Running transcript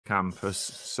campus.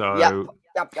 So,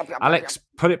 Yep. Alex,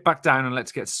 put it back down and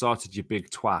let's get started, you big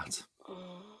twat.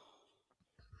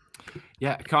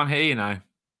 Yeah, I can't hear you now.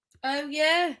 Oh,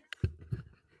 yeah.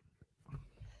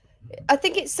 I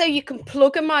think it's so you can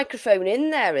plug a microphone in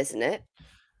there, isn't it?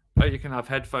 Oh, you can have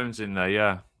headphones in there,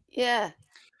 yeah. Yeah.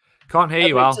 Can't hear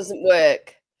you, Al. It doesn't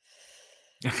work.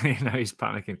 He's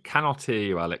panicking. Cannot hear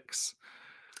you, Alex.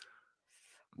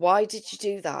 Why did you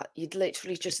do that? You'd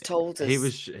literally just told us. He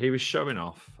was showing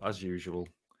off, as usual.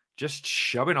 Just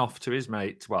showing off to his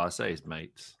mates. Well, I say his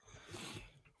mates.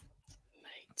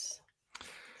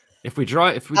 If we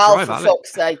drive, Al, for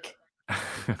fuck's sake.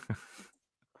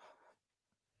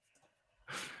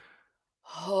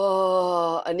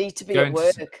 Oh, I need to be at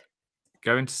work.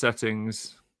 Go into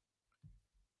settings.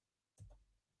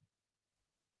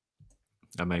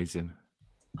 Amazing.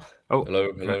 Oh,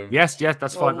 hello. Yes,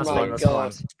 that's fine. That's fine.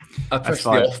 I pressed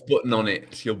the off button on it.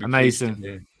 So you'll be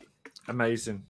amazing. Amazing.